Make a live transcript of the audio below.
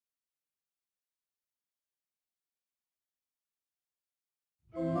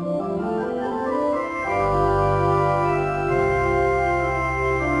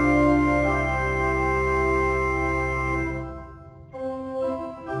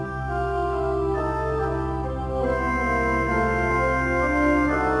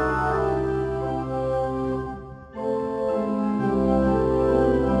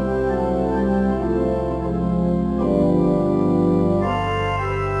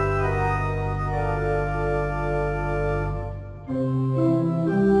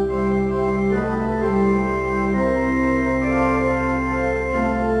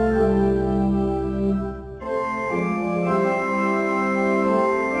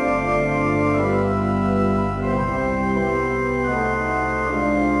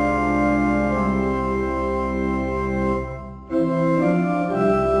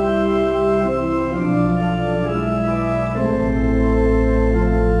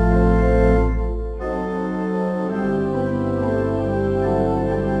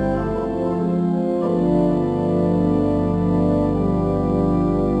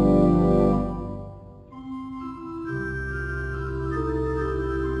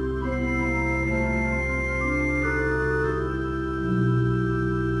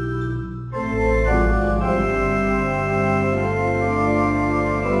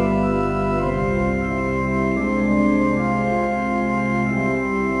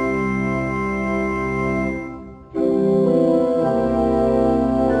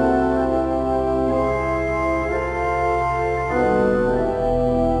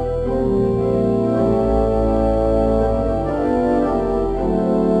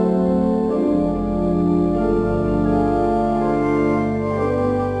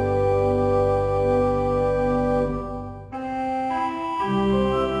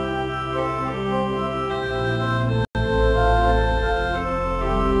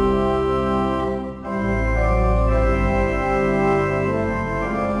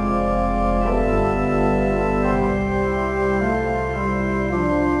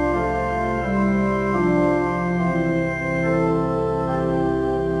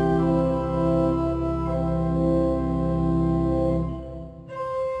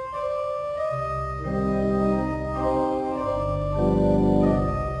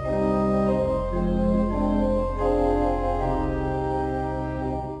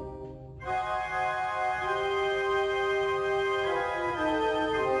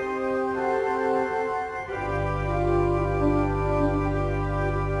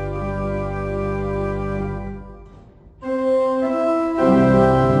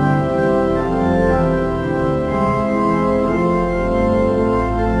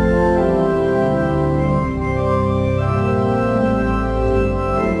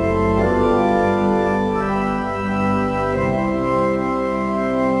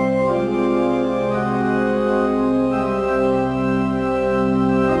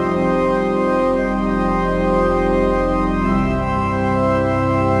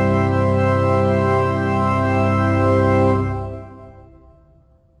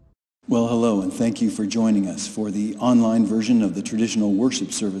Thank you for joining us for the online version of the traditional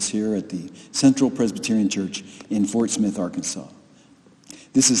worship service here at the Central Presbyterian Church in Fort Smith, Arkansas.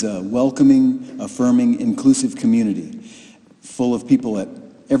 This is a welcoming, affirming, inclusive community full of people at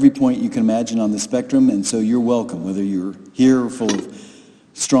every point you can imagine on the spectrum, and so you're welcome, whether you're here full of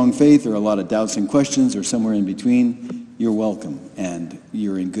strong faith or a lot of doubts and questions or somewhere in between. You're welcome, and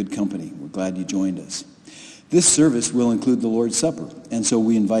you're in good company. We're glad you joined us. This service will include the Lord's Supper, and so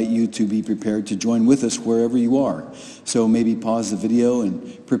we invite you to be prepared to join with us wherever you are. So maybe pause the video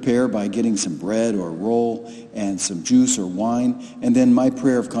and prepare by getting some bread or roll and some juice or wine, and then my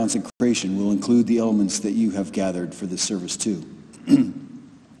prayer of consecration will include the elements that you have gathered for this service too.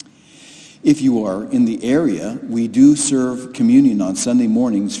 If you are in the area, we do serve communion on Sunday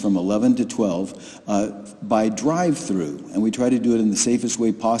mornings from 11 to 12 by drive-through, and we try to do it in the safest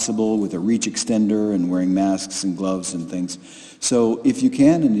way possible with a reach extender and wearing masks and gloves and things. So if you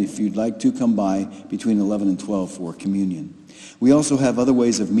can, and if you'd like to, come by between 11 and 12 for communion. We also have other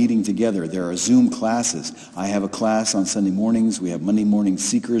ways of meeting together. There are Zoom classes. I have a class on Sunday mornings. We have Monday morning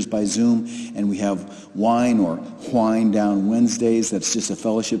seekers by Zoom, and we have wine or whine down Wednesdays. That's just a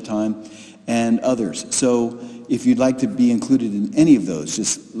fellowship time, and others. So if you'd like to be included in any of those,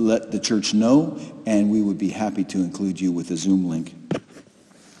 just let the church know, and we would be happy to include you with a Zoom link.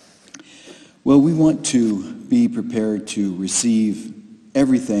 Well, we want to be prepared to receive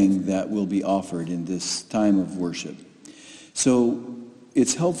everything that will be offered in this time of worship. So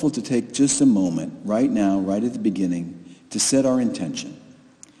it's helpful to take just a moment right now, right at the beginning, to set our intention,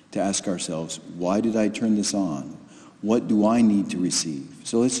 to ask ourselves, why did I turn this on? What do I need to receive?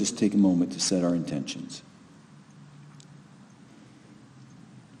 So let's just take a moment to set our intentions.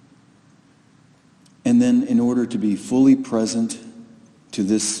 And then in order to be fully present to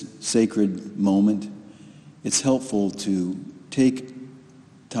this sacred moment, it's helpful to take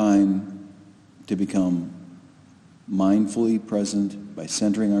time to become mindfully present by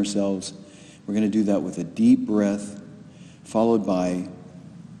centering ourselves. We're going to do that with a deep breath, followed by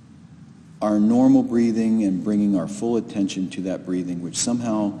our normal breathing and bringing our full attention to that breathing, which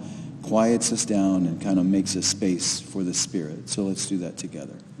somehow quiets us down and kind of makes a space for the Spirit. So let's do that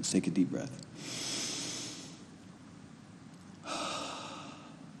together. Let's take a deep breath.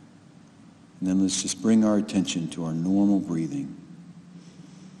 And then let's just bring our attention to our normal breathing.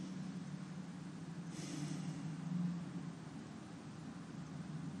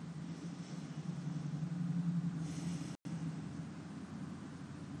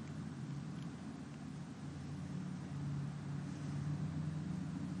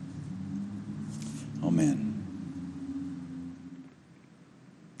 Amen.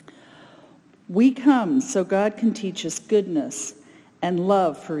 We come so God can teach us goodness and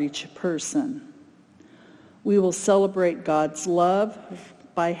love for each person. We will celebrate God's love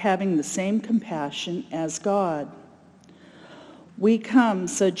by having the same compassion as God. We come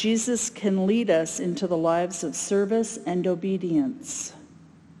so Jesus can lead us into the lives of service and obedience.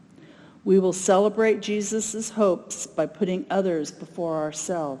 We will celebrate Jesus' hopes by putting others before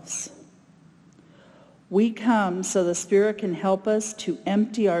ourselves. We come so the Spirit can help us to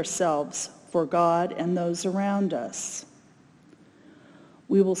empty ourselves for God and those around us.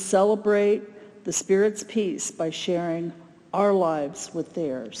 We will celebrate the Spirit's peace by sharing our lives with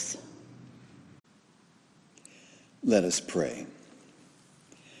theirs. Let us pray.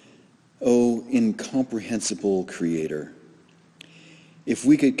 O incomprehensible Creator, if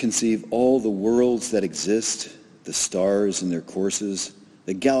we could conceive all the worlds that exist, the stars in their courses,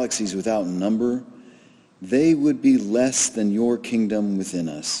 the galaxies without number, they would be less than your kingdom within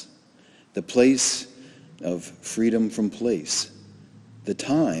us, the place of freedom from place, the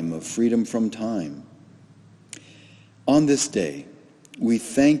time of freedom from time. On this day, we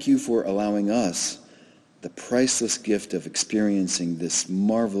thank you for allowing us the priceless gift of experiencing this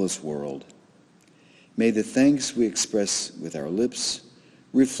marvelous world. May the thanks we express with our lips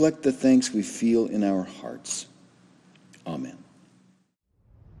reflect the thanks we feel in our hearts. Amen.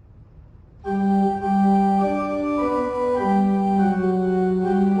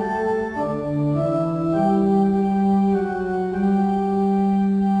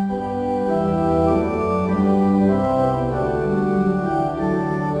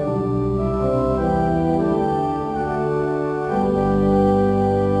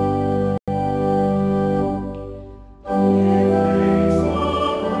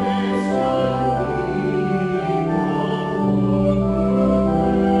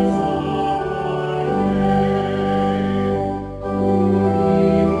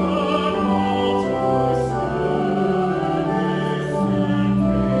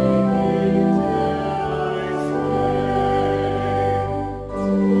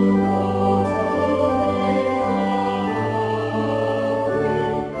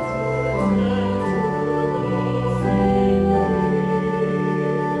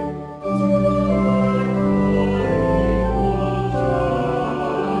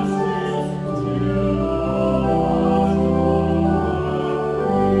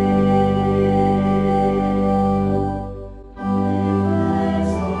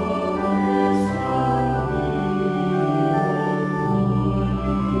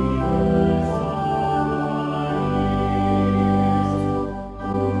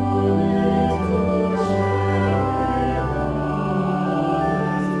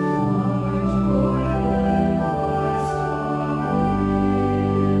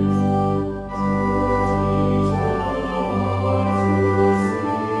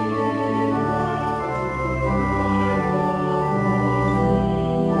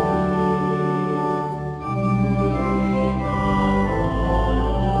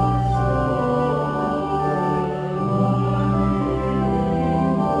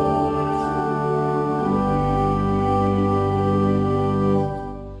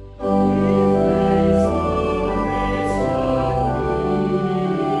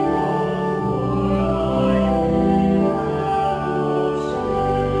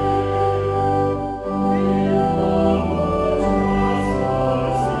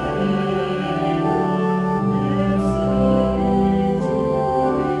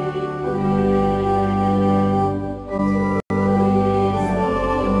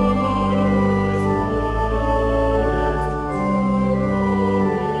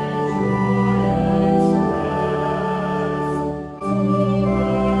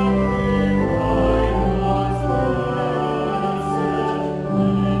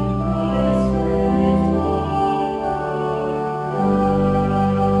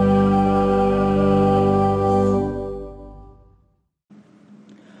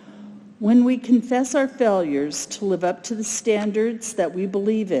 When we confess our failures to live up to the standards that we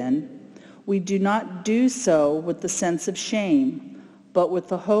believe in, we do not do so with the sense of shame, but with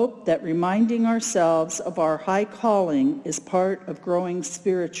the hope that reminding ourselves of our high calling is part of growing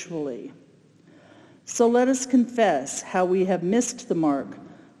spiritually. So let us confess how we have missed the mark,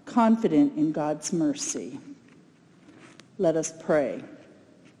 confident in God's mercy. Let us pray.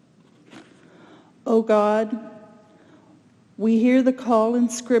 O God, we hear the call in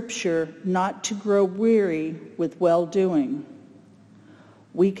Scripture not to grow weary with well-doing.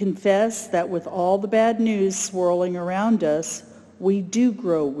 We confess that with all the bad news swirling around us, we do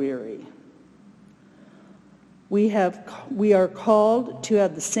grow weary. We are called to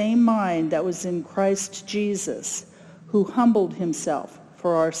have the same mind that was in Christ Jesus, who humbled himself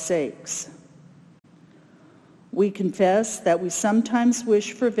for our sakes. We confess that we sometimes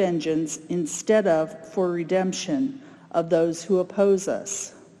wish for vengeance instead of for redemption of those who oppose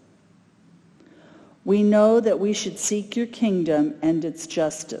us. We know that we should seek your kingdom and its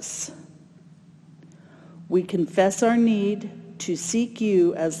justice. We confess our need to seek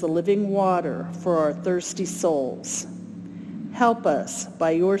you as the living water for our thirsty souls. Help us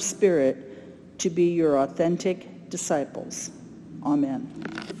by your Spirit to be your authentic disciples. Amen.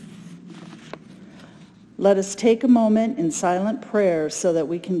 Let us take a moment in silent prayer so that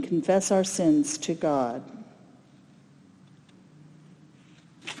we can confess our sins to God.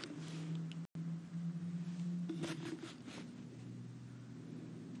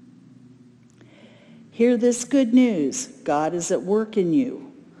 Hear this good news. God is at work in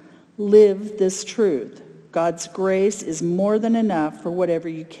you. Live this truth. God's grace is more than enough for whatever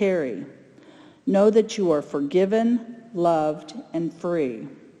you carry. Know that you are forgiven, loved, and free.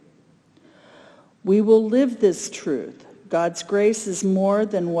 We will live this truth. God's grace is more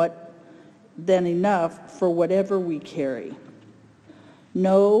than enough for whatever we carry.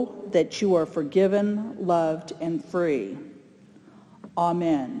 Know that you are forgiven, loved, and free.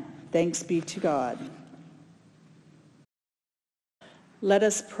 Amen. Thanks be to God. Let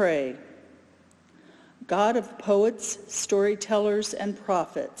us pray. God of poets, storytellers, and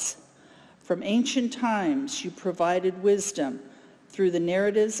prophets, from ancient times you provided wisdom through the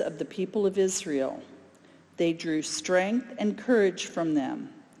narratives of the people of Israel. They drew strength and courage from them.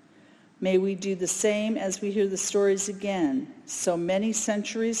 May we do the same as we hear the stories again, so many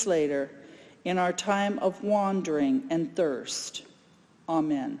centuries later, in our time of wandering and thirst.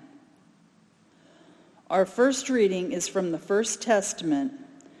 Amen. Our first reading is from the First Testament,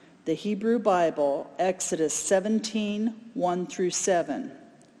 the Hebrew Bible, Exodus 17, 1 through 7.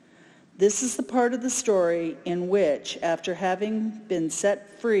 This is the part of the story in which, after having been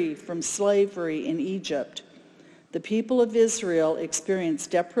set free from slavery in Egypt, the people of Israel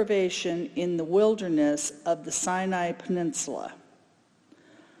experienced deprivation in the wilderness of the Sinai Peninsula.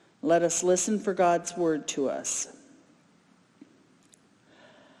 Let us listen for God's word to us.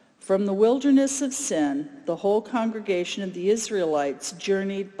 From the wilderness of Sin, the whole congregation of the Israelites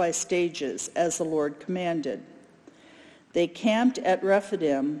journeyed by stages, as the Lord commanded. They camped at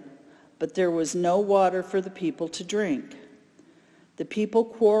Rephidim, but there was no water for the people to drink. The people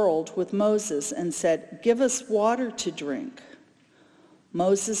quarreled with Moses and said, "Give us water to drink."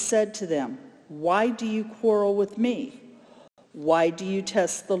 Moses said to them, "Why do you quarrel with me? Why do you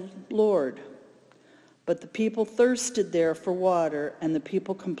test the Lord?" But the people thirsted there for water, and the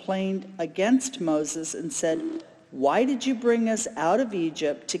people complained against Moses and said, "Why did you bring us out of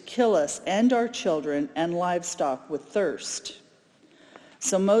Egypt to kill us and our children and livestock with thirst?"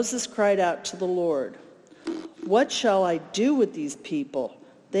 So Moses cried out to the Lord, "What shall I do with these people?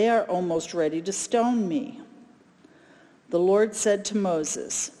 They are almost ready to stone me." The Lord said to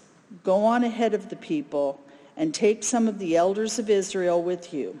Moses, "Go on ahead of the people and take some of the elders of Israel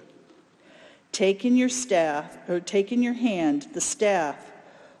with you. Take in your hand the staff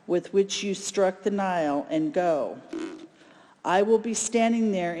with which you struck the Nile, and go. I will be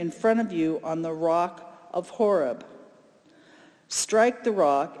standing there in front of you on the rock of Horeb. Strike the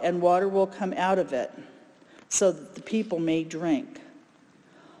rock, and water will come out of it, so that the people may drink."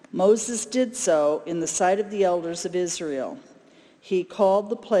 Moses did so in the sight of the elders of Israel. He called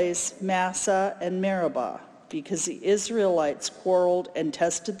the place Massah and Meribah, because the Israelites quarreled and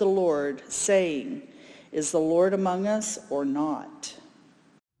tested the Lord, saying, "Is the Lord among us or not?"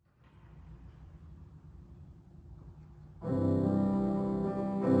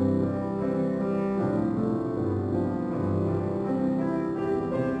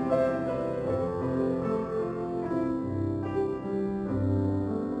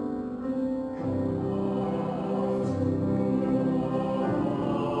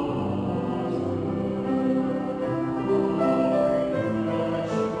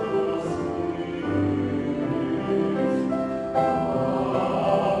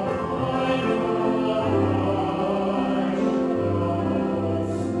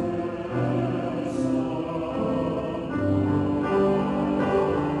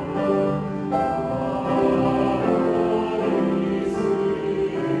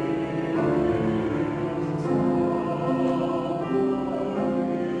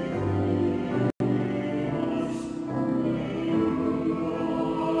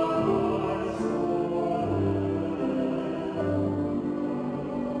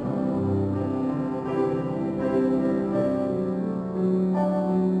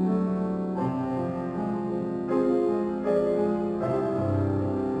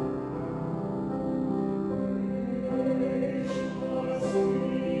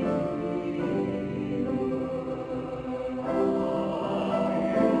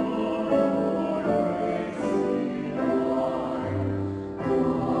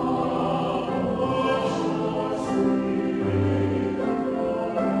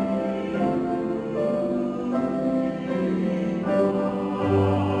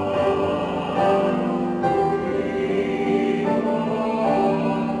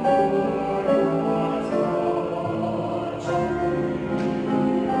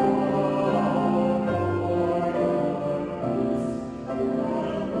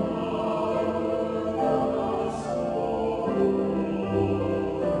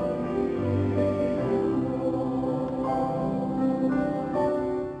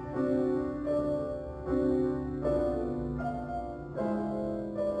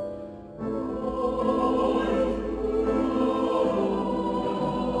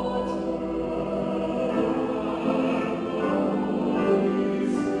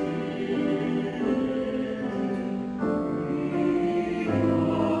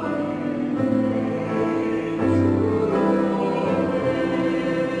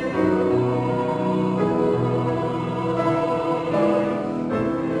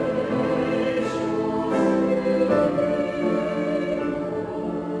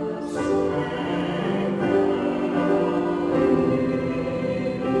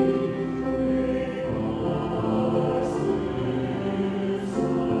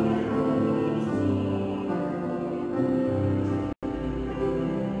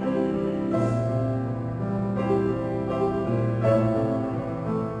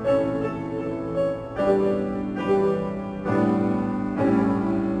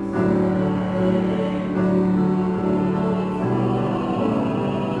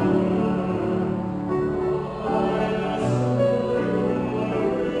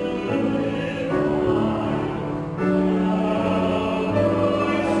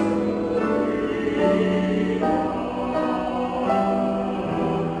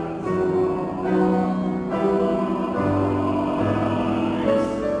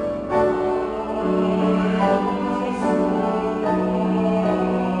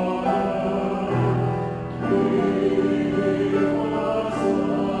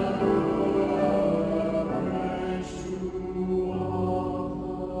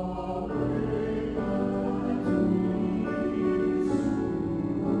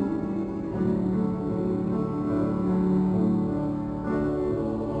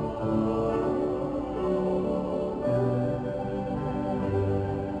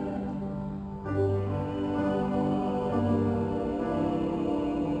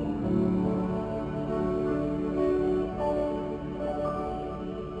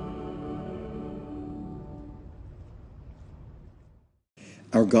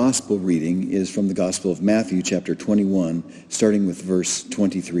 Our gospel reading is from the Gospel of Matthew, chapter 21, starting with verse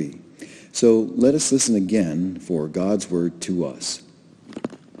 23. So let us listen again for God's word to us.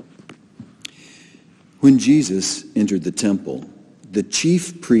 When Jesus entered the temple, the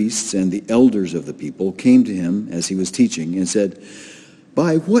chief priests and the elders of the people came to him as he was teaching and said,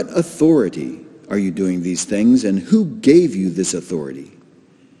 "By what authority are you doing these things, and who gave you this authority?"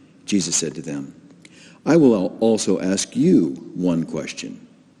 Jesus said to them, "I will also ask you one question.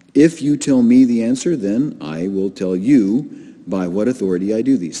 If you tell me the answer, then I will tell you by what authority I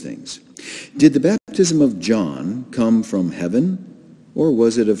do these things. Did the baptism of John come from heaven, or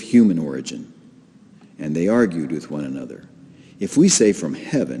was it of human origin?" And they argued with one another. "If we say from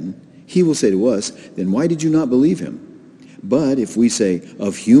heaven, he will say to us, then why did you not believe him? But if we say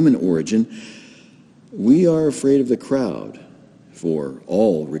of human origin, we are afraid of the crowd, for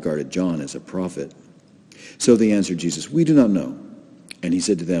all regarded John as a prophet." So they answered Jesus, "We do not know." And he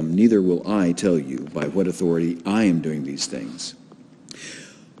said to them, "Neither will I tell you by what authority I am doing these things.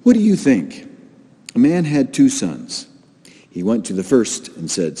 What do you think? A man had 2 sons. He went to the first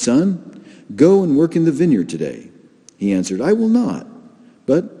and said, 'Son, go and work in the vineyard today.' He answered, 'I will not.'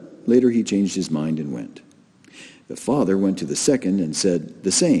 But later he changed his mind and went. The father went to the second and said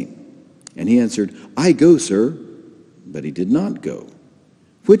the same. And he answered, 'I go, sir.' But he did not go.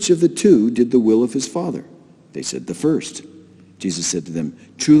 Which of the 2 did the will of his father?" They said, "The first." Jesus said to them,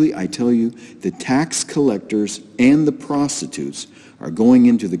 "Truly I tell you, the tax collectors and the prostitutes are going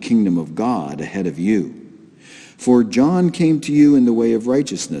into the kingdom of God ahead of you. For John came to you in the way of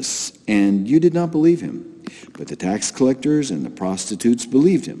righteousness, and you did not believe him. But the tax collectors and the prostitutes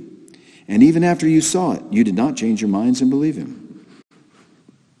believed him. And even after you saw it, you did not change your minds and believe him."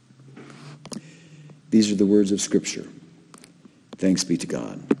 These are the words of Scripture. Thanks be to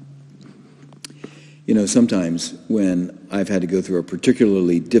God. You know, sometimes when I've had to go through a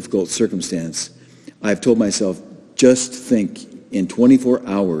particularly difficult circumstance, I've told myself, just think, in 24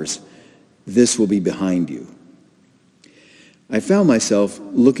 hours, this will be behind you. I found myself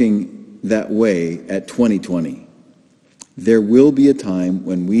looking that way at 2020. There will be a time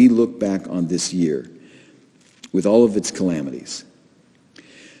when we look back on this year with all of its calamities.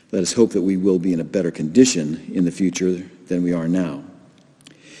 Let us hope that we will be in a better condition in the future than we are now.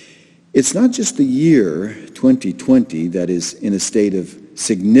 It's not just the year 2020 that is in a state of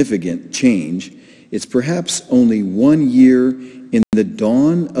significant change. It's perhaps only 1 year in the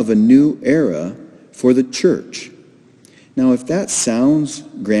dawn of a new era for the church. Now, if that sounds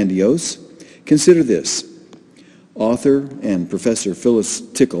grandiose, consider this. Author and Professor Phyllis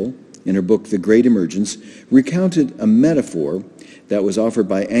Tickle, in her book The Great Emergence, recounted a metaphor that was offered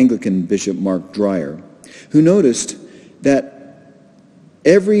by Anglican Bishop Mark Dreyer, who noticed that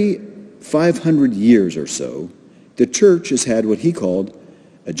every 500 years or so, the church has had what he called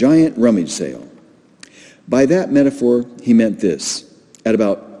a giant rummage sale. By that metaphor, he meant this. At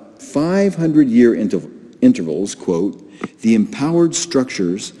about 500-year intervals, quote, "the empowered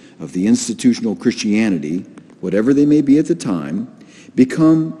structures of the institutional Christianity, whatever they may be at the time,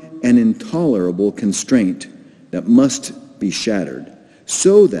 become an intolerable constraint that must be shattered,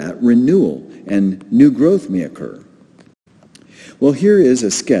 so that renewal and new growth may occur." Well, here is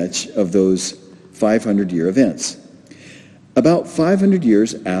a sketch of those 500-year events. About 500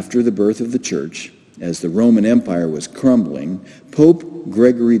 years after the birth of the church, as the Roman Empire was crumbling, Pope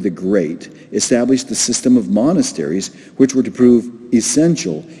Gregory the Great established the system of monasteries, which were to prove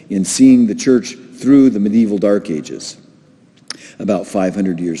essential in seeing the church through the medieval Dark Ages. About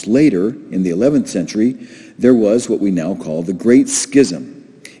 500 years later, in the 11th century, there was what we now call the Great Schism,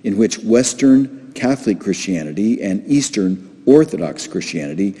 in which Western Catholic Christianity and Eastern Orthodox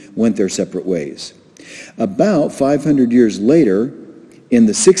Christianity went their separate ways. About 500 years later, in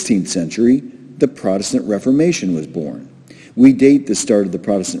the 16th century, the Protestant Reformation was born. We date the start of the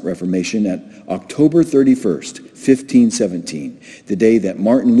Protestant Reformation at October 31st, 1517, the day that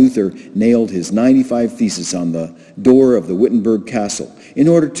Martin Luther nailed his 95 Theses on the door of the Wittenberg Castle in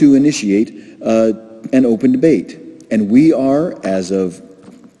order to initiate an open debate. And we are, as of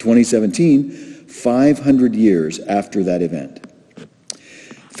 2017, 500 years after that event.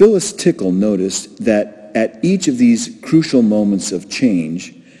 Phyllis Tickle noticed that at each of these crucial moments of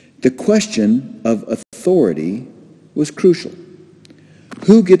change, the question of authority was crucial.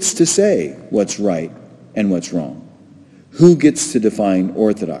 Who gets to say what's right and what's wrong? Who gets to define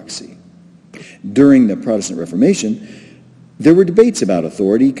orthodoxy? During the Protestant Reformation, there were debates about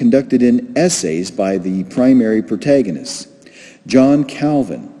authority conducted in essays by the primary protagonists. John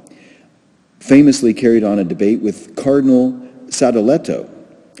Calvin famously carried on a debate with Cardinal Sadoleto.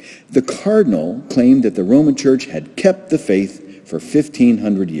 The cardinal claimed that the Roman Church had kept the faith for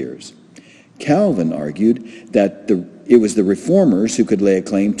 1,500 years. Calvin argued that it was the reformers who could lay a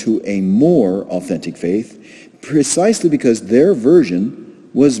claim to a more authentic faith precisely because their version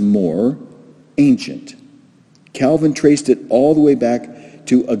was more ancient. Calvin traced it all the way back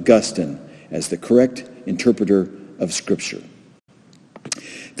to Augustine as the correct interpreter of Scripture.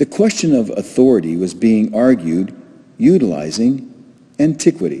 The question of authority was being argued utilizing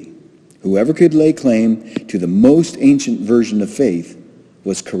antiquity. Whoever could lay claim to the most ancient version of faith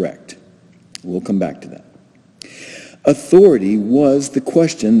was correct. We'll come back to that. Authority was the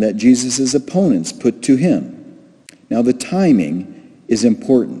question that Jesus' opponents put to him. Now, the timing is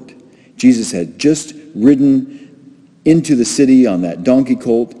important. Jesus had just ridden into the city on that donkey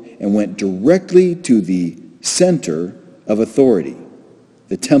colt and went directly to the center of authority,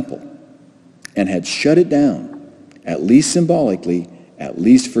 the temple, and had shut it down, at least symbolically, at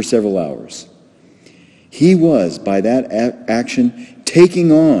least for several hours. He was, by that action,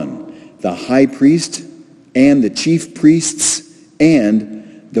 taking on the high priest and the chief priests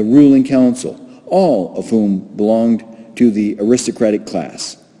and the ruling council, all of whom belonged to the aristocratic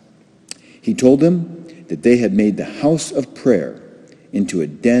class. He told them that they had made the house of prayer into a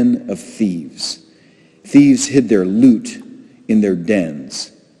den of thieves. Thieves hid their loot in their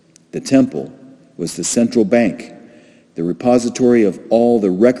dens. The temple was the central bank, the repository of all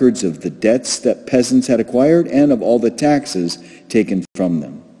the records of the debts that peasants had acquired and of all the taxes taken from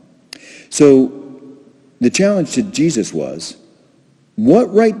them. So the challenge to Jesus was,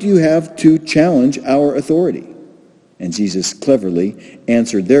 what right do you have to challenge our authority? And Jesus cleverly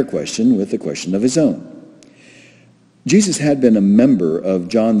answered their question with a question of his own. Jesus had been a member of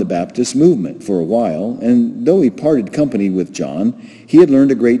John the Baptist's movement for a while, and though he parted company with John, he had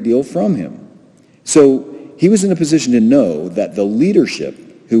learned a great deal from him. So he was in a position to know that the leadership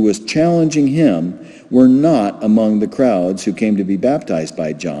who was challenging him were not among the crowds who came to be baptized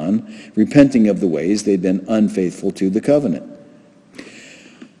by John, repenting of the ways they'd been unfaithful to the covenant.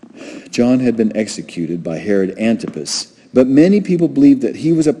 John had been executed by Herod Antipas, but many people believed that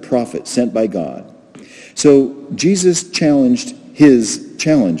he was a prophet sent by God. So Jesus challenged his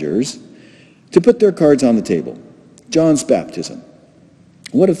challengers to put their cards on the table. John's baptism.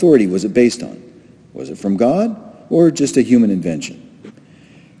 What authority was it based on? Was it from God or just a human invention?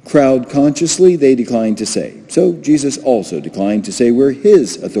 Crowd consciously, they declined to say. So Jesus also declined to say where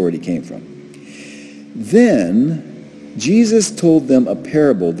his authority came from. Then Jesus told them a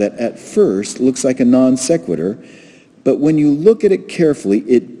parable that at first looks like a non sequitur, but when you look at it carefully,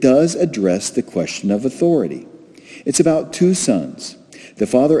 it does address the question of authority. It's about two sons. The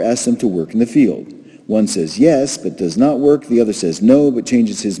father asks them to work in the field. One says yes, but does not work. The other says no, but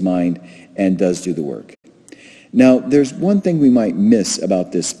changes his mind and does do the work. Now, there's one thing we might miss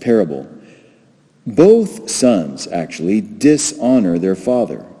about this parable. Both sons actually dishonor their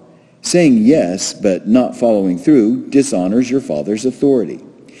father. Saying yes, but not following through, dishonors your father's authority.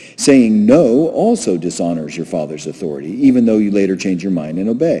 Saying no also dishonors your father's authority, even though you later change your mind and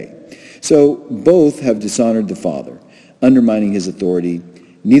obey. So both have dishonored the father, undermining his authority.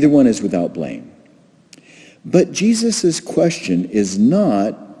 Neither one is without blame. But Jesus' question is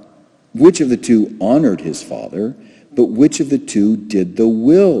not which of the two honored his father, but which of the two did the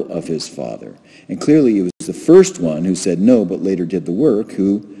will of his father. And clearly it was the first one who said no, but later did the work,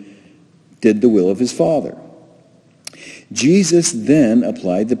 who did the will of his father. Jesus then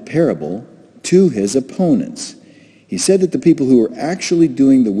applied the parable to his opponents. He said that the people who were actually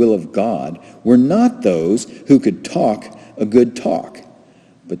doing the will of God were not those who could talk a good talk,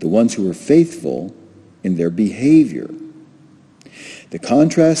 but the ones who were faithful in their behavior. The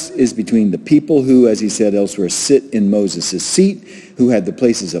contrast is between the people who, as he said elsewhere, sit in Moses' seat, who had the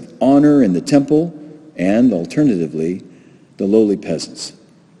places of honor in the temple, and, alternatively, the lowly peasants.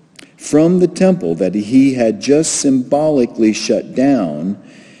 From the temple that he had just symbolically shut down,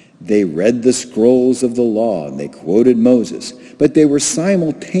 they read the scrolls of the law and they quoted Moses, but they were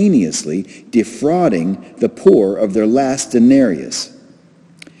simultaneously defrauding the poor of their last denarius.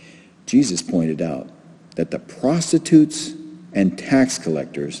 Jesus pointed out that the prostitutes and tax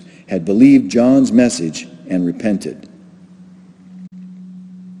collectors had believed John's message and repented.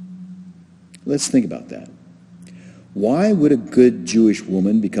 Let's think about that. Why would a good Jewish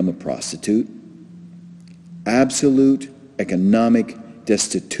woman become a prostitute? Absolute economic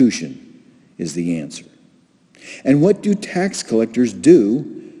destitution is the answer. And what do tax collectors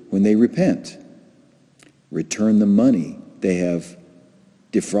do when they repent? Return the money they have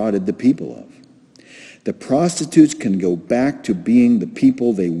defrauded the people of. The prostitutes can go back to being the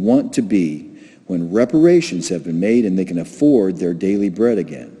people they want to be when reparations have been made and they can afford their daily bread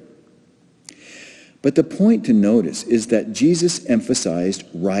again. But the point to notice is that Jesus emphasized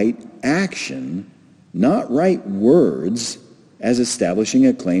right action, not right words, as establishing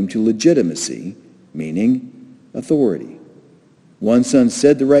a claim to legitimacy, meaning authority. One son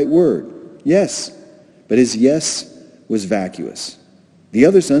said the right word, yes, but his yes was vacuous. The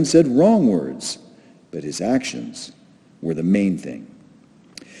other son said wrong words, but his actions were the main thing.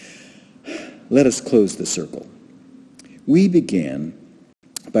 Let us close the circle. We began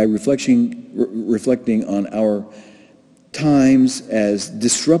by reflecting on our times as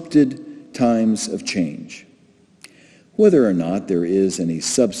disrupted times of change. Whether or not there is any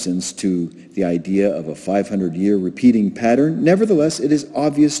substance to the idea of a 500-year repeating pattern, nevertheless, it is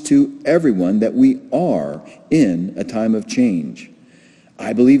obvious to everyone that we are in a time of change.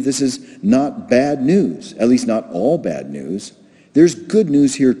 I believe this is not bad news, at least not all bad news. There's good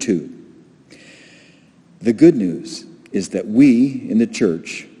news here too. The good news is that we in the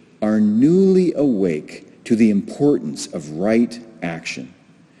church are newly awake to the importance of right action.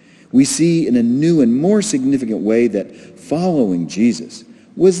 We see in a new and more significant way that following Jesus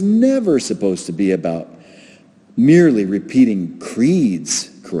was never supposed to be about merely repeating creeds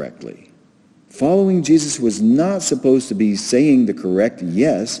correctly. Following Jesus was not supposed to be saying the correct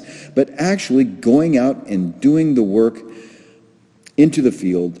yes, but actually going out and doing the work into the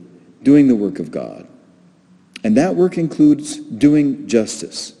field, doing the work of God. And that work includes doing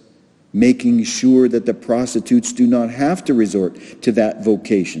justice, making sure that the prostitutes do not have to resort to that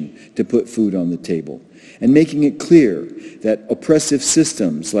vocation to put food on the table, and making it clear that oppressive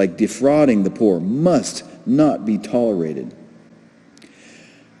systems like defrauding the poor must not be tolerated.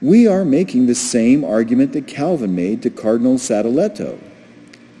 We are making the same argument that Calvin made to Cardinal Sadoleto,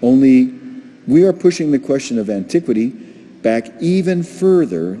 only we are pushing the question of antiquity back even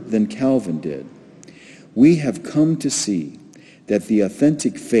further than Calvin did. We have come to see that the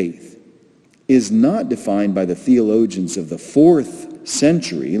authentic faith is not defined by the theologians of the 4th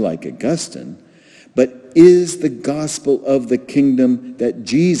century like Augustine, but is the gospel of the kingdom that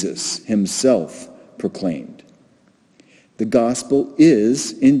Jesus himself proclaimed. The gospel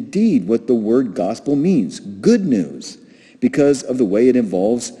is indeed what the word gospel means, good news, because of the way it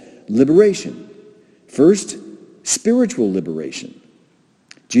involves liberation. First, spiritual liberation.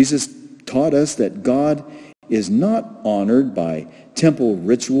 Jesus taught us that God is not honored by temple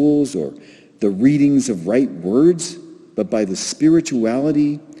rituals or the readings of right words, but by the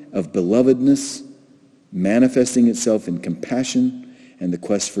spirituality of belovedness, manifesting itself in compassion and the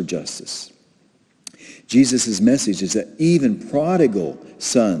quest for justice. Jesus' message is that even prodigal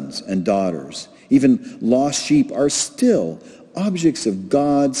sons and daughters, even lost sheep, are still objects of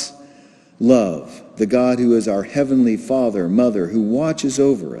God's love, the God who is our heavenly Father, Mother, who watches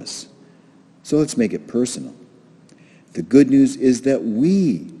over us. So let's make it personal. The good news is that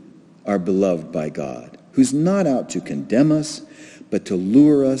we are beloved by God, who's not out to condemn us, but to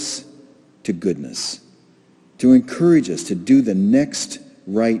lure us to goodness, to encourage us to do the next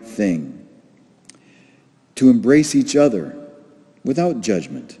right thing, to embrace each other without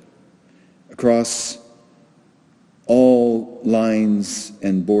judgment across all lines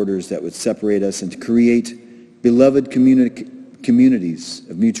and borders that would separate us, and to create beloved communities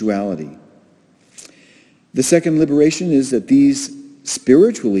of mutuality. The second liberation is that these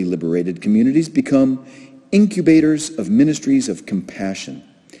spiritually liberated communities become incubators of ministries of compassion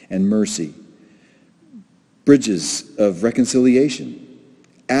and mercy, bridges of reconciliation,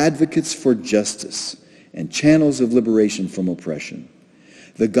 advocates for justice, and channels of liberation from oppression.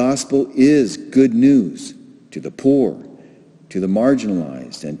 The gospel is good news to the poor, to the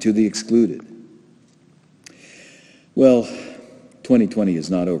marginalized, and to the excluded. Well, 2020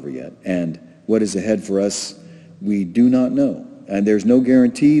 is not over yet, and what is ahead for us, we do not know. And there's no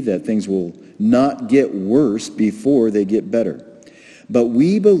guarantee that things will not get worse before they get better. But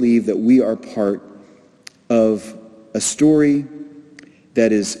we believe that we are part of a story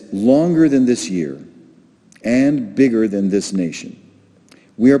that is longer than this year and bigger than this nation.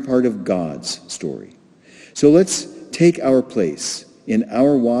 We are part of God's story. So let's take our place in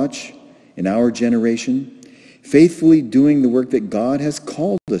our watch, in our generation, faithfully doing the work that God has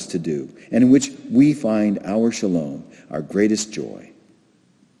called us to do, and in which we find our shalom, our greatest joy.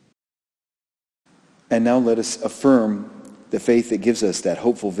 And now let us affirm the faith that gives us that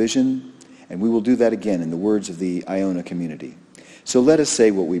hopeful vision, and we will do that again in the words of the Iona community. So let us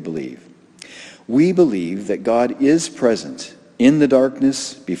say what we believe. We believe that God is present in the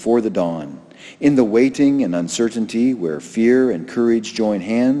darkness before the dawn, in the waiting and uncertainty where fear and courage join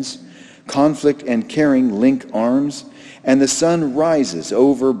hands, conflict and caring link arms, and the sun rises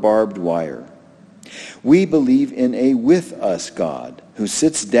over barbed wire. We believe in a with us God who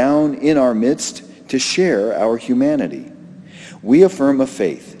sits down in our midst to share our humanity. We affirm a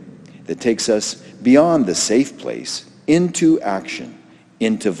faith that takes us beyond the safe place into action,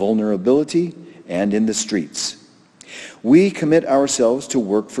 into vulnerability, and in the streets. We commit ourselves to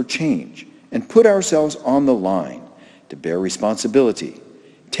work for change and put ourselves on the line to bear responsibility,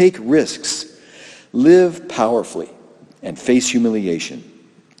 take risks, live powerfully, and face humiliation,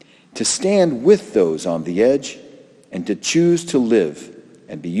 to stand with those on the edge, and to choose to live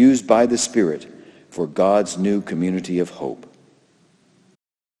and be used by the Spirit for God's new community of hope.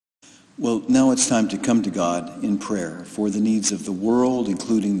 Well, now it's time to come to God in prayer for the needs of the world,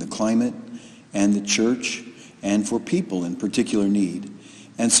 including the climate and the church, and for people in particular need.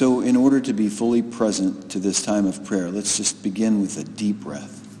 And so in order to be fully present to this time of prayer, let's just begin with a deep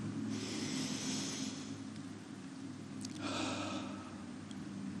breath.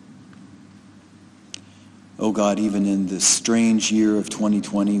 Oh God, even in this strange year of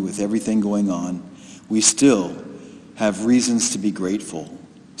 2020 with everything going on, we still have reasons to be grateful.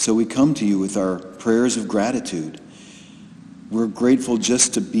 So we come to you with our prayers of gratitude. We're grateful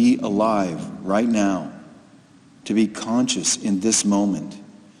just to be alive right now, to be conscious in this moment,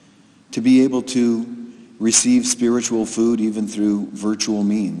 to be able to receive spiritual food even through virtual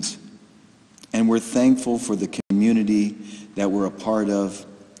means. And we're thankful for the community that we're a part of,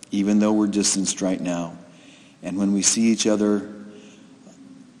 even though we're distanced right now. And when we see each other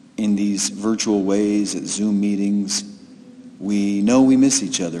in these virtual ways at Zoom meetings, we know we miss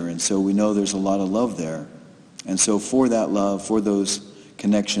each other, and so we know there's a lot of love there. And so for that love, for those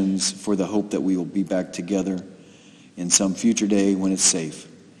connections, for the hope that we will be back together in some future day when it's safe,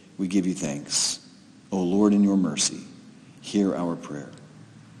 we give you thanks. O Lord, in your mercy, hear our prayer.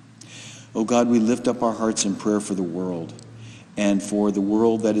 O God, we lift up our hearts in prayer for the world, and for the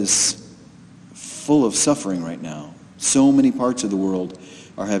world that is full of suffering right now. So many parts of the world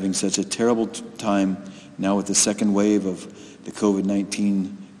are having such a terrible time now with the second wave of the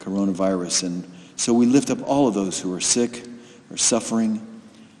COVID-19 coronavirus. And so we lift up all of those who are sick or suffering,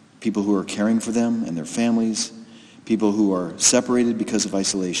 people who are caring for them and their families, people who are separated because of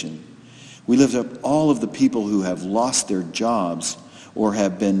isolation. We lift up all of the people who have lost their jobs or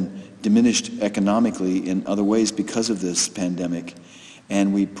have been diminished economically in other ways because of this pandemic.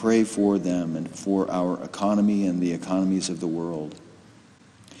 And we pray for them and for our economy and the economies of the world.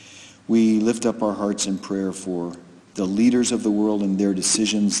 We lift up our hearts in prayer for the leaders of the world and their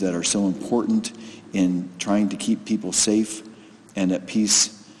decisions that are so important in trying to keep people safe and at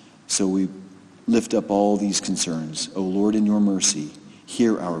peace. So we lift up all these concerns. O Lord, in your mercy,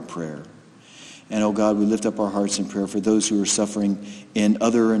 hear our prayer. And, oh God, we lift up our hearts in prayer for those who are suffering in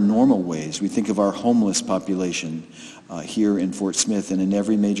other and normal ways. We think of our homeless population here in Fort Smith and in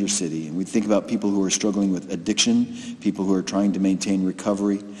every major city. And we think about people who are struggling with addiction, people who are trying to maintain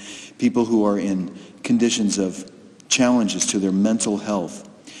recovery, people who are in conditions of challenges to their mental health,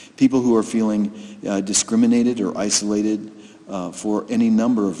 people who are feeling discriminated or isolated for any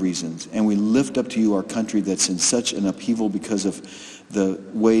number of reasons. And we lift up to you our country that's in such an upheaval because of the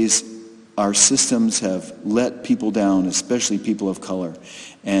ways our systems have let people down, especially people of color.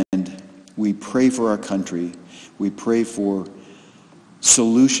 And we pray for our country. We pray for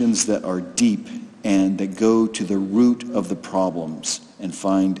solutions that are deep and that go to the root of the problems and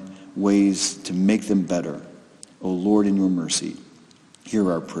find ways to make them better. O Lord, in your mercy,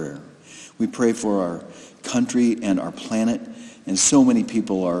 hear our prayer. We pray for our country and our planet, and so many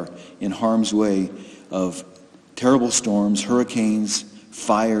people are in harm's way of terrible storms, hurricanes,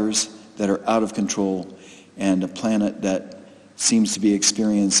 fires that are out of control, and a planet that seems to be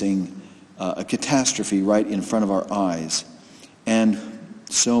experiencing a catastrophe right in front of our eyes, and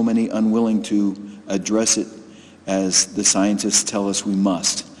so many unwilling to address it as the scientists tell us we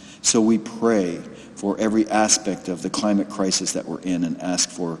must. So we pray for every aspect of the climate crisis that we're in and ask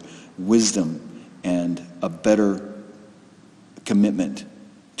for wisdom and a better commitment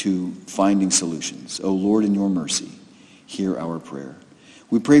to finding solutions. O Lord, in your mercy, hear our prayer.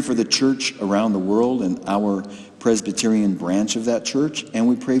 We pray for the church around the world and our Presbyterian branch of that church, and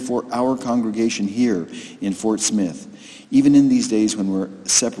we pray for our congregation here in Fort Smith. Even in these days when we're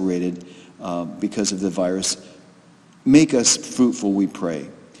separated because of the virus, make us fruitful, we pray.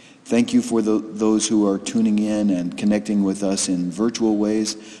 Thank you for those who are tuning in and connecting with us in virtual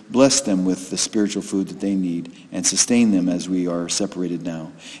ways. Bless them with the spiritual food that they need and sustain them as we are separated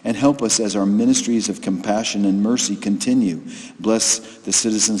now. And help us as our ministries of compassion and mercy continue. Bless the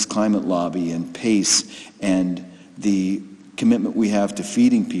Citizens Climate Lobby and PACE and the commitment we have to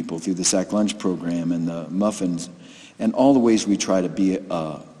feeding people through the Sack Lunch program and the muffins and all the ways we try to be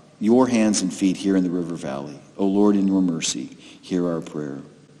your hands and feet here in the River Valley. O Lord, in your mercy, hear our prayer.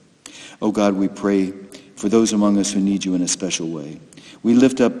 Oh God, we pray for those among us who need you in a special way. We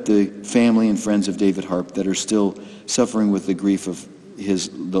lift up the family and friends of David Harp that are still suffering with the grief of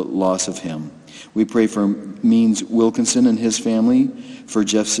the loss of him. We pray for Means Wilkinson and his family, for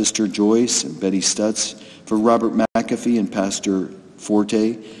Jeff's sister Joyce and Betty Stutz, for Robert McAfee and Pastor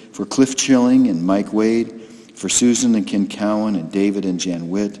Forte, for Cliff Chilling and Mike Wade, for Susan and Ken Cowan and David and Jan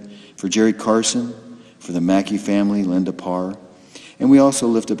Witt, for Jerry Carson, for the Mackey family, Linda Parr. And we also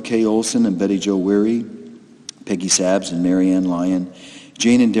lift up Kay Olson and Betty Jo Weary, Peggy Sabbs and Marianne Lyon,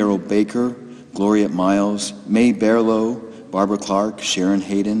 Jane and Darrell Baker, Gloria Miles, May Barlow, Barbara Clark, Sharon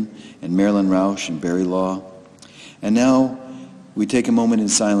Hayden, and Marilyn Rausch and Barry Law. And now we take a moment in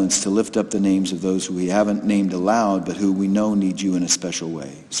silence to lift up the names of those who we haven't named aloud, but who we know need you in a special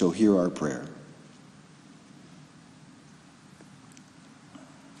way. So hear our prayer.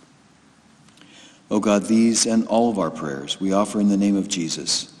 O God, these and all of our prayers we offer in the name of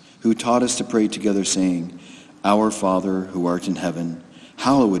Jesus, who taught us to pray together, saying, Our Father, who art in heaven,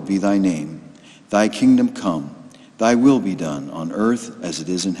 hallowed be thy name. Thy kingdom come, thy will be done on earth as it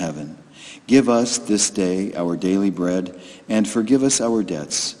is in heaven. Give us this day our daily bread, and forgive us our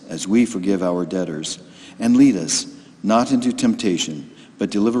debts, as we forgive our debtors. And lead us not into temptation, but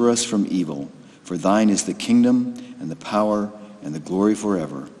deliver us from evil. For thine is the kingdom, and the power, and the glory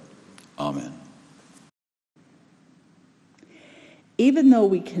forever. Amen. Even though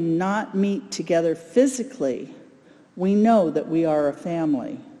we cannot meet together physically, we know that we are a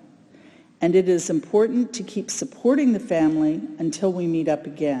family. And it is important to keep supporting the family until we meet up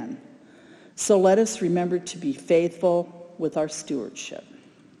again. So let us remember to be faithful with our stewardship.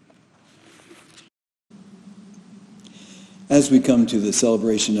 As we come to the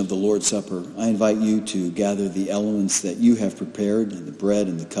celebration of the Lord's Supper, I invite you to gather the elements that you have prepared, the bread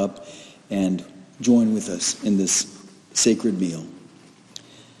and the cup, and join with us in this sacred meal.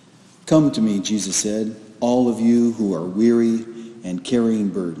 Come to me, Jesus said, all of you who are weary and carrying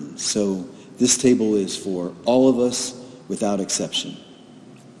burdens. So this table is for all of us without exception.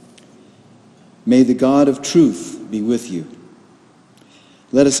 May the God of truth be with you.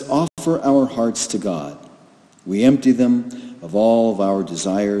 Let us offer our hearts to God. We empty them of all of our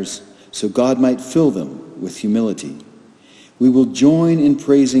desires so God might fill them with humility. We will join in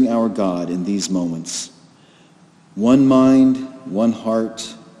praising our God in these moments. One mind, one heart,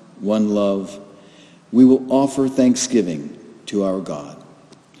 one love. We will offer thanksgiving to our God.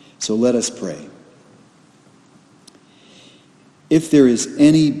 So let us pray. If there is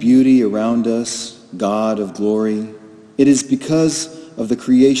any beauty around us, God of glory, it is because of the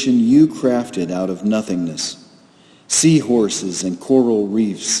creation you crafted out of nothingness. Seahorses and coral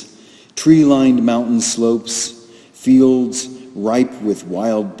reefs, tree-lined mountain slopes, fields ripe with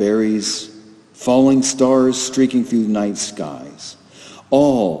wild berries, falling stars streaking through night skies.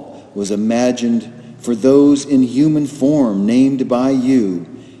 All was imagined for those in human form named by you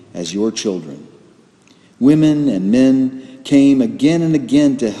as your children. Women and men came again and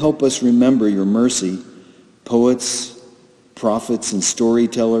again to help us remember your mercy. Poets, prophets, and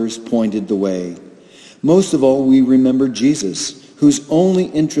storytellers pointed the way. Most of all, we remember Jesus, whose only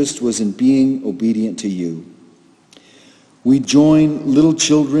interest was in being obedient to you. We join little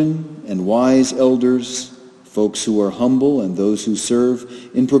children and wise elders, folks who are humble and those who serve,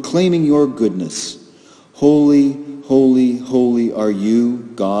 in proclaiming your goodness. Holy, holy, holy are you,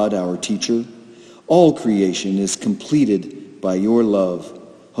 God, our teacher. All creation is completed by your love.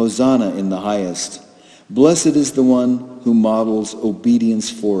 Hosanna in the highest. Blessed is the one who models obedience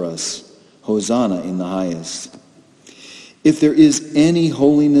for us. Hosanna in the highest. If there is any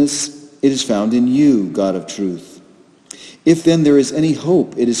holiness, it is found in you, God of truth. If then there is any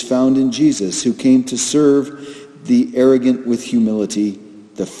hope, it is found in Jesus, who came to serve the arrogant with humility,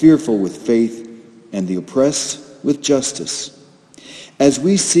 the fearful with faith, and the oppressed with justice. As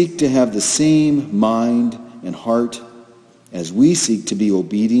we seek to have the same mind and heart, as we seek to be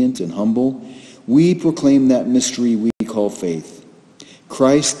obedient and humble, we proclaim that mystery we call faith.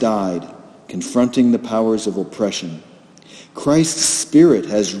 Christ died, confronting the powers of oppression. Christ's Spirit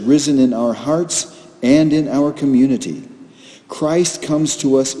has risen in our hearts and in our community. Christ comes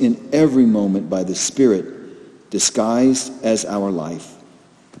to us in every moment by the Spirit, disguised as our life.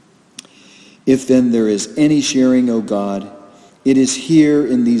 If then there is any sharing, O God, it is here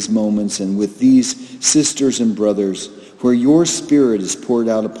in these moments and with these sisters and brothers where your Spirit is poured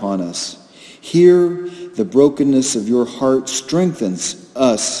out upon us. Here, the brokenness of your heart strengthens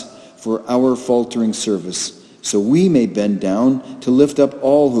us for our faltering service, so we may bend down to lift up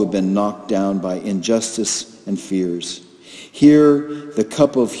all who have been knocked down by injustice and fears. Here, the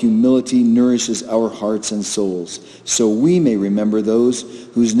cup of humility nourishes our hearts and souls, so we may remember those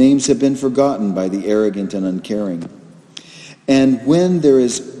whose names have been forgotten by the arrogant and uncaring. And when there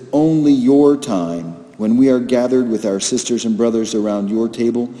is only your time, when we are gathered with our sisters and brothers around your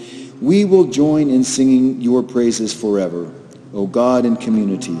table, we will join in singing your praises forever, O God in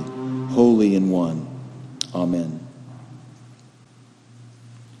community, holy in one. Amen.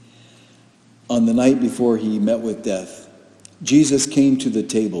 On the night before he met with death, Jesus came to the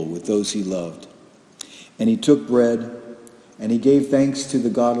table with those he loved. And he took bread, and he gave thanks to the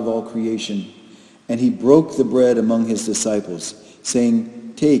God of all creation. And he broke the bread among his disciples,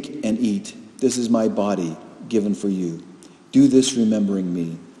 saying, "Take and eat. This is my body given for you. Do this remembering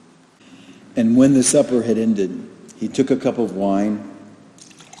me." And when the supper had ended, he took a cup of wine,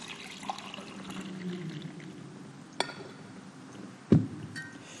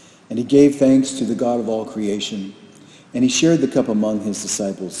 and he gave thanks to the God of all creation. And he shared the cup among his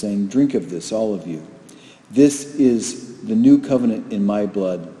disciples, saying, "Drink of this, all of you. This is the new covenant in my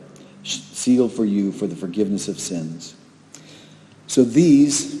blood, sealed for you for the forgiveness of sins." So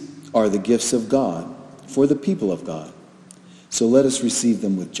these are the gifts of God for the people of God. So let us receive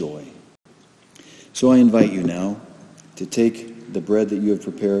them with joy. So I invite you now to take the bread that you have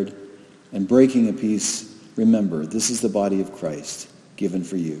prepared, and breaking a piece, remember, this is the body of Christ given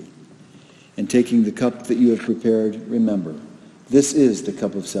for you. And taking the cup that you have prepared, remember, this is the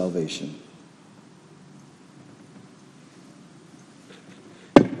cup of salvation.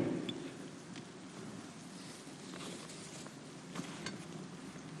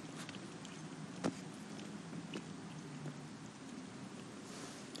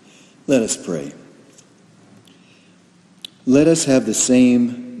 Let us pray. Let us have the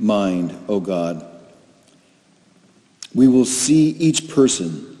same mind, O God. We will see each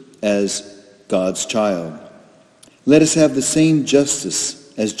person as God's child. Let us have the same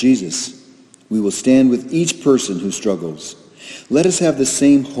justice as Jesus. We will stand with each person who struggles. Let us have the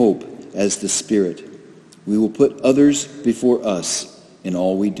same hope as the Spirit. We will put others before us in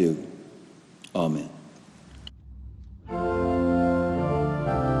all we do. Amen.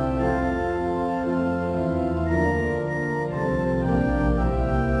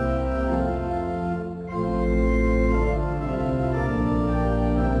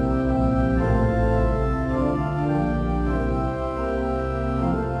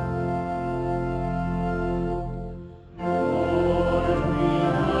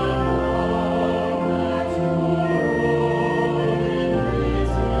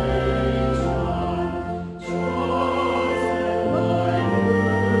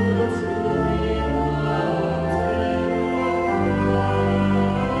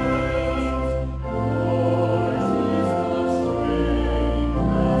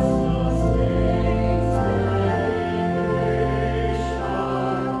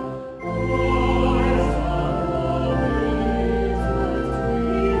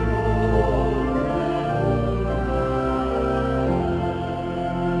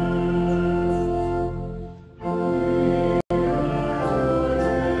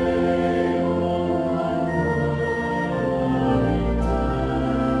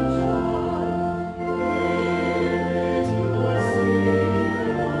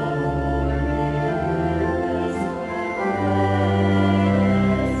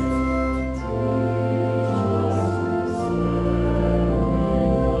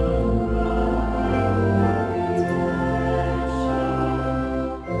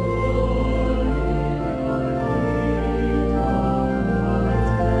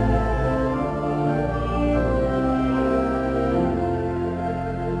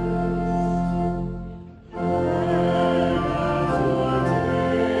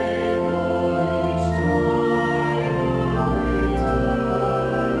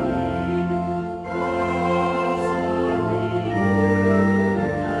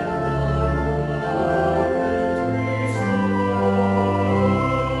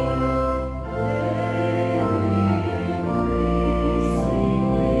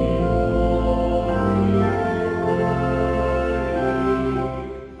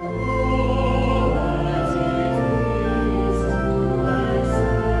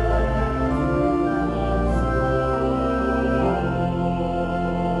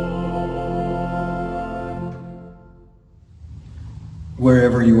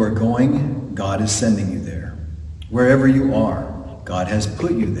 Wherever you are going, God is sending you there. Wherever you are, God has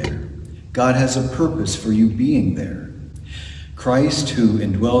put you there. God has a purpose for you being there. Christ, who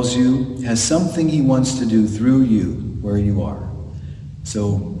indwells you, has something he wants to do through you where you are.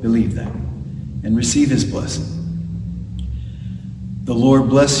 So believe that and receive his blessing. The Lord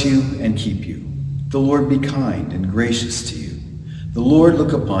bless you and keep you. The Lord be kind and gracious to you. The Lord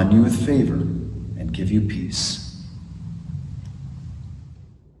look upon you with favor and give you peace.